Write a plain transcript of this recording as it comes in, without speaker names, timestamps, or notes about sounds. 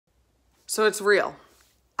So it's real.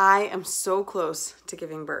 I am so close to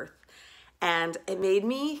giving birth. And it made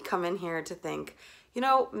me come in here to think,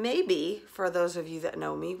 maybe for those of you that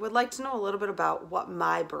know me would like to know a little bit about what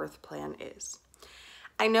my birth plan is.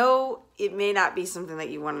 I know it may not be something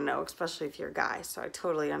that you want to know, especially if you're a guy, so I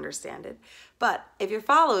totally understand it. But if you're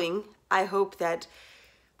following, I hope that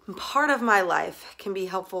part of my life can be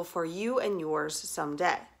helpful for you and yours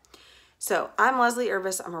someday. So I'm Leslie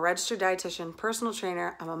Urbis. I'm a registered dietitian, personal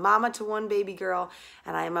trainer. I'm a mama to one baby girl,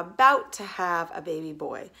 and I am about to have a baby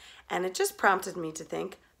boy. And it just prompted me to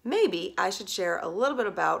think, maybe I should share a little bit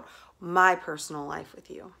about my personal life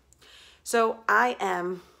with you. So I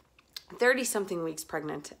am 30-something weeks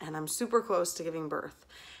pregnant, and I'm super close to giving birth.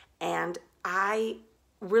 And I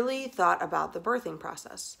really thought about the birthing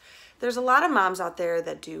process. There's a lot of moms out there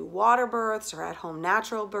that do water births or at-home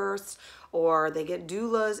natural births, or they get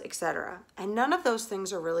doulas, etc. And none of those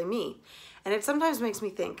things are really me. And it sometimes makes me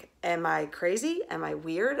think, am I crazy? Am I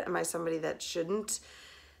weird? Am I somebody that shouldn't,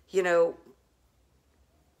 do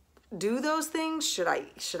those things? Should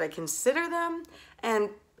I consider them?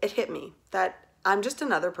 And it hit me that I'm just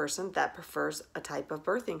another person that prefers a type of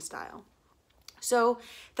birthing style. So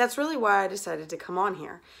that's really why I decided to come on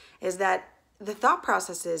here, is that the thought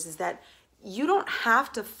process is that you don't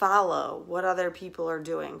have to follow what other people are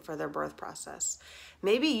doing for their birth process.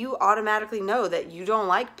 Maybe you automatically know that you don't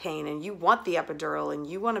like pain and you want the epidural and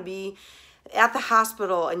you want to be at the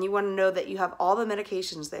hospital and you want to know that you have all the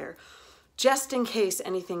medications there just in case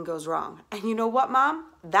anything goes wrong. And you know what, Mom?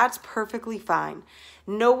 That's perfectly fine.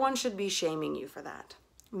 No one should be shaming you for that.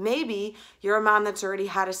 Maybe you're a mom that's already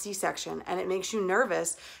had a C-section and it makes you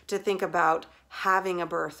nervous to think about having a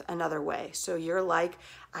birth another way. So you're like,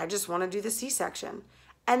 I just want to do the C-section.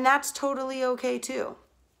 And that's totally okay too.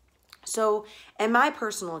 So in my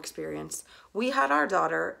personal experience, we had our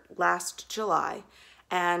daughter last July,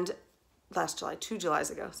 2 Julys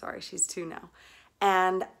ago. Sorry, she's 2 now.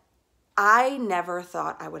 And I never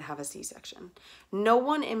thought I would have a C-section. No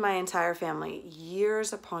one in my entire family,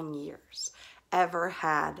 years upon years, ever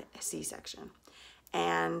had a C-section.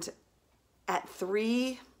 And at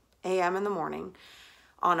 3 a.m. in the morning,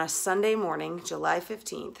 on a Sunday morning, July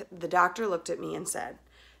 15th, the doctor looked at me and said,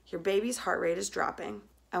 your baby's heart rate is dropping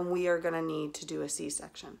and we are going to need to do a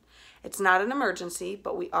C-section. It's not an emergency,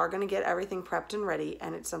 but we are going to get everything prepped and ready,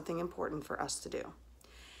 and it's something important for us to do.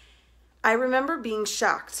 I remember being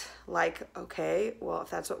shocked, like, okay, well, if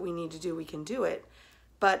that's what we need to do, we can do it.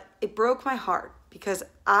 But it broke my heart because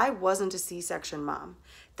I wasn't a C-section mom.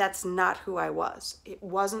 That's not who I was. It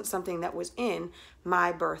wasn't something that was in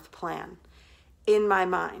my birth plan, in my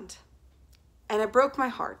mind. And it broke my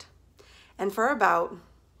heart. And for about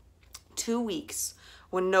 2 weeks,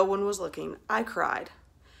 when no one was looking, I cried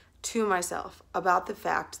to myself about the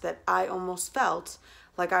fact that I almost felt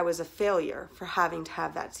like I was a failure for having to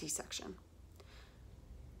have that C-section.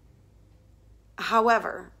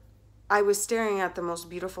 However, I was staring at the most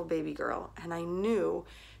beautiful baby girl, and I knew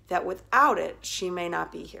that without it, she may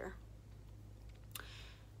not be here.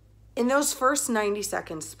 In those first 90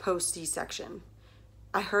 seconds post C-section,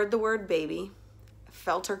 I heard the word baby,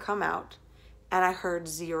 felt her come out, and I heard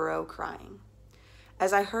 0 crying.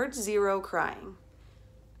 As I heard 0 crying,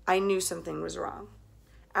 I knew something was wrong.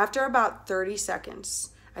 After about 30 seconds,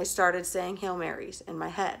 I started saying Hail Marys in my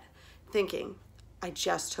head, thinking, I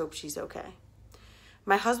just hope she's okay.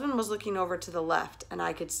 My husband was looking over to the left, and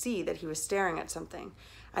I could see that he was staring at something.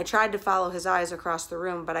 I tried to follow his eyes across the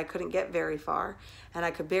room, but I couldn't get very far, and I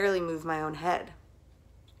could barely move my own head.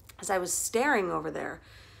 As I was staring over there,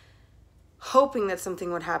 hoping that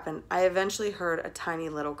something would happen, I eventually heard a tiny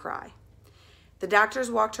little cry. The doctors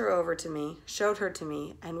walked her over to me, showed her to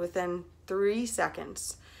me, and within 3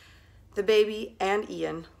 seconds, the baby and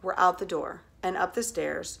Ian were out the door and up the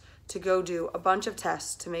stairs to go do a bunch of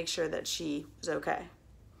tests to make sure that she was okay.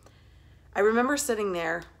 I remember sitting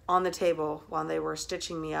there on the table while they were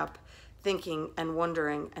stitching me up, thinking and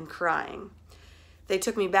wondering and crying. They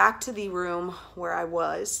took me back to the room where I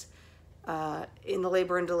was in the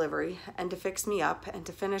labor and delivery and to fix me up and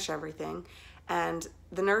to finish everything. And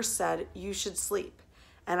the nurse said, you should sleep.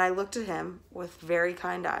 And I looked at him with very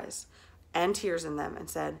kind eyes and tears in them and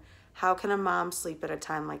said, how can a mom sleep at a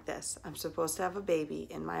time like this? I'm supposed to have a baby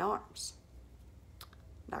in my arms.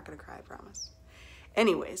 Not gonna cry, I promise.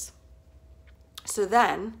 Anyways, so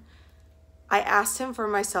then I asked him for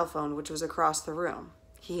my cell phone, which was across the room.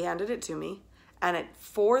 He handed it to me, and at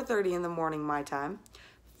 4:30 in the morning my time,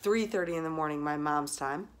 3:30 in the morning my mom's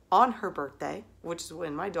time, on her birthday, which is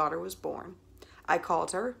when my daughter was born, I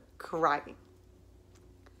called her crying.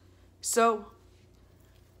 So,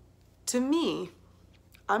 to me,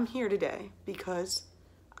 I'm here today because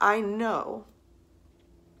I know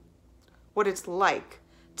what it's like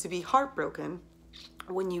to be heartbroken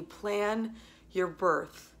when you plan your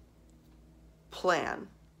birth plan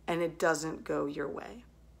and it doesn't go your way.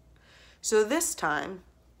 So this time,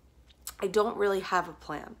 I don't really have a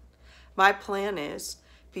plan. My plan is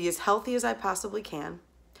be as healthy as I possibly can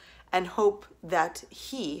and hope that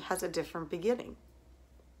he has a different beginning.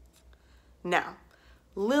 Now,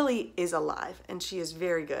 Lily is alive and she is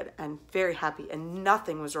very good and very happy, and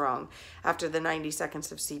nothing was wrong after the 90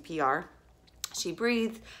 seconds of CPR. She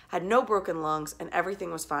breathed, had no broken lungs, and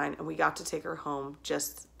everything was fine, and we got to take her home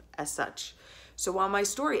just as such. So while my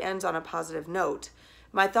story ends on a positive note,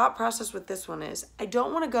 my thought process with this one is I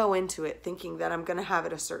don't want to go into it thinking that I'm going to have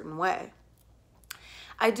it a certain way.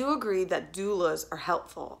 I do agree that doulas are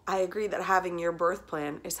helpful. I agree that having your birth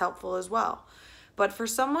plan is helpful as well. But for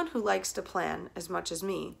someone who likes to plan as much as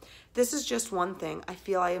me, this is just one thing I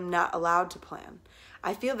feel I am not allowed to plan.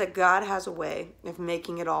 I feel that God has a way of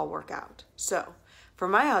making it all work out. So, for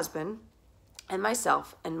my husband and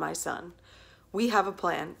myself and my son, we have a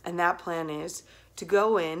plan, and that plan is to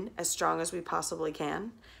go in as strong as we possibly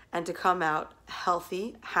can and to come out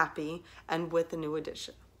healthy, happy, and with a new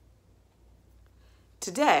addition.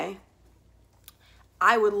 Today,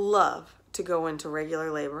 I would love to go into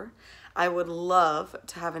regular labor. I would love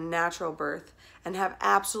to have a natural birth and have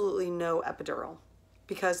absolutely no epidural,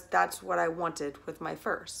 because that's what I wanted with my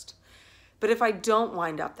first. But if I don't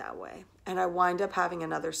wind up that way and I wind up having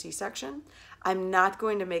another C-section, I'm not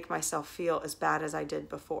going to make myself feel as bad as I did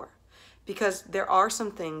before, because there are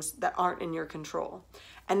some things that aren't in your control.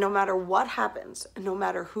 And no matter what happens, no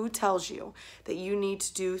matter who tells you that you need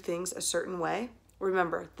to do things a certain way,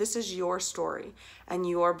 remember, this is your story and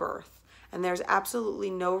your birth, and there's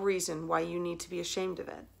absolutely no reason why you need to be ashamed of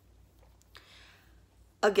it.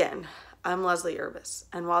 Again, I'm Leslie Urbis,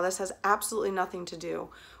 and while this has absolutely nothing to do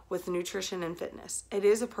with nutrition and fitness, it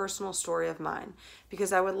is a personal story of mine,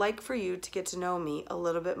 because I would like for you to get to know me a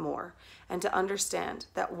little bit more and to understand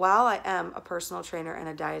that while I am a personal trainer and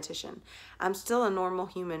a dietitian, I'm still a normal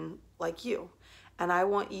human like you, and I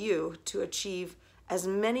want you to achieve as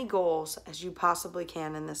many goals as you possibly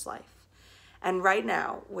can in this life. And right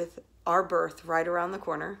now, with our birth right around the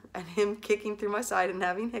corner and him kicking through my side and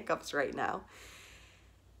having hiccups right now,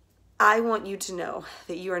 I want you to know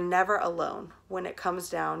that you are never alone when it comes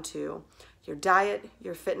down to your diet,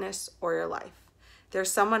 your fitness, or your life.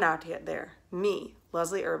 There's someone out there, me,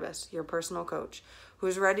 Leslie Urbis, your personal coach,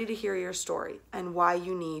 who's ready to hear your story and why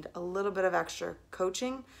you need a little bit of extra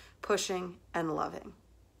coaching, pushing, and loving.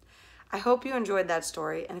 I hope you enjoyed that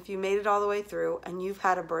story, and if you made it all the way through and you've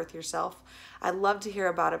had a birth yourself, I'd love to hear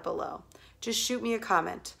about it below. Just shoot me a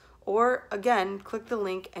comment, or again, click the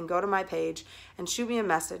link and go to my page and shoot me a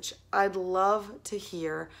message. I'd love to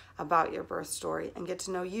hear about your birth story and get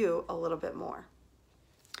to know you a little bit more.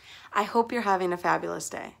 I hope you're having a fabulous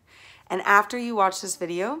day. And after you watch this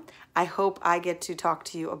video, I hope I get to talk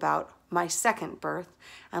to you about my second birth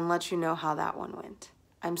and let you know how that one went.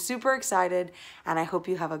 I'm super excited, and I hope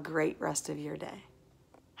you have a great rest of your day.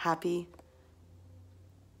 Happy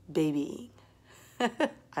babying.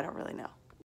 I don't really know.